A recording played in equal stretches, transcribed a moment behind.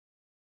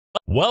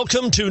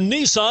Welcome to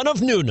Nissan of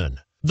Newnan,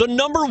 the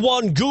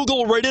 #1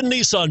 Google-rated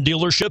Nissan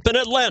dealership in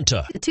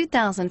Atlanta. The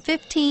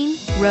 2015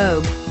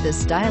 Rogue. The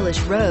stylish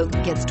Rogue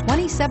gets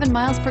 27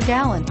 miles per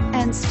gallon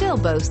and still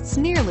boasts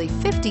nearly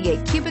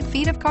 58 cubic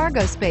feet of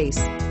cargo space.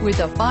 With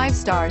a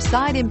 5-star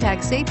side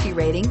impact safety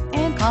rating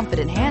and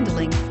confident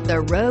handling,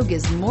 the Rogue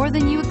is more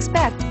than you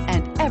expect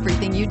and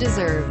everything you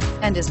deserve,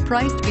 and is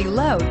priced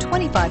below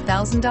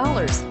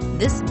 $25,000.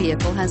 This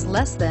vehicle has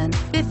less than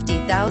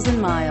 50,000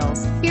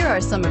 miles. Here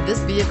are some of this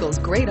vehicle's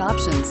great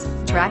options: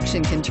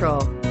 traction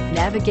control,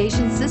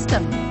 navigation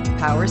system,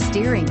 power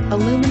steering,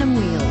 aluminum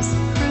wheels,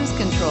 cruise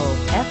control,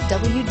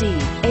 FWD,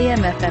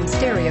 AM/FM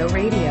stereo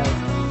radio,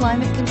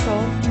 climate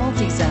control,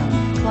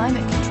 multi-zone,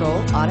 climate control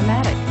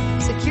automatic,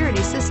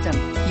 security system.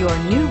 Your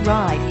new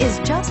ride is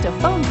just a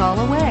phone call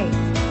away.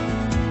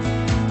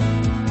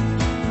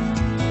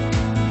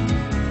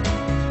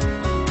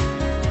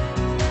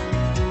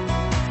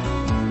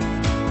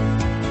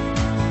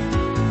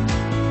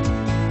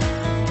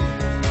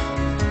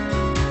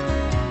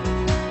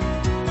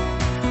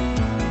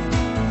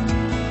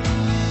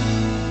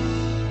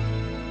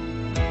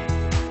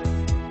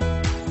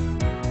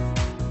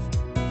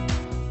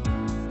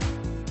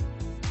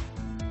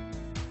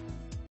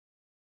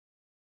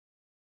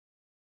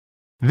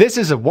 This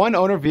is a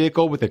one-owner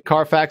vehicle with a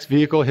Carfax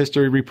Vehicle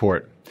History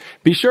Report.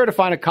 Be sure to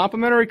find a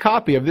complimentary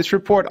copy of this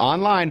report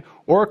online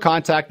or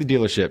contact the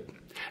dealership.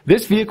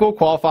 This vehicle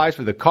qualifies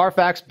for the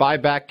Carfax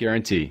Buyback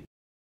Guarantee.